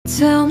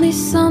tell me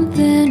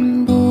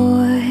something,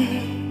 boy.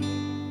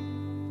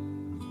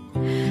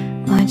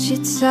 Aren't you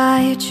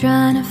tired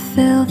trying to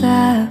fill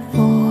that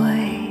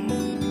void?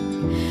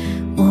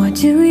 Or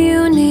do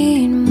you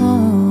need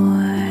more?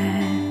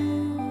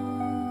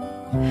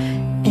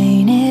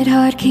 Ain't it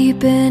hard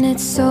keeping it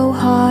so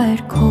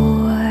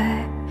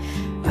hardcore?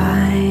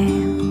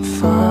 I'm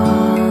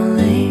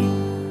falling.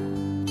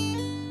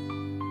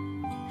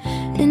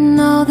 In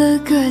all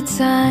the good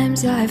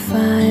times I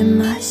find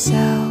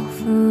myself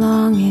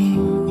longing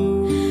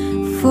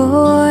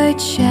for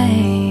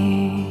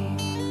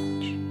change,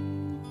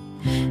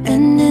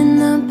 and in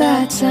the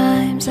bad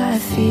times I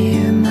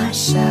fear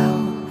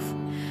myself.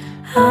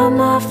 I'm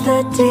off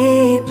the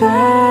deep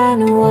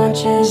end,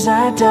 watch as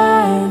I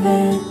dive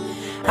in.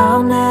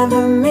 I'll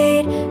never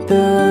meet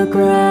the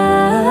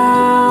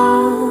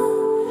ground.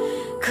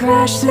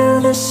 Crash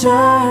through the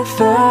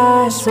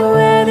surface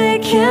where they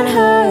can't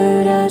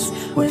hurt us.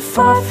 We're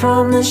far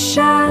from the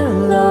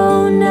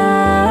shallow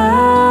now.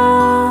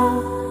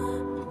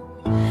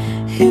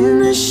 In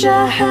the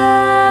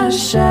shallow,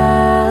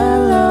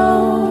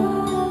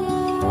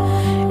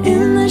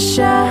 in the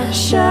shallow,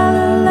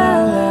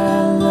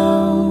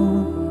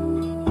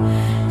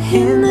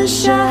 in the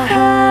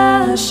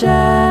shallow,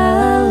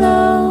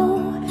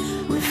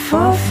 we're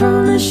far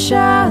from the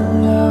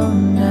shallow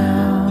now.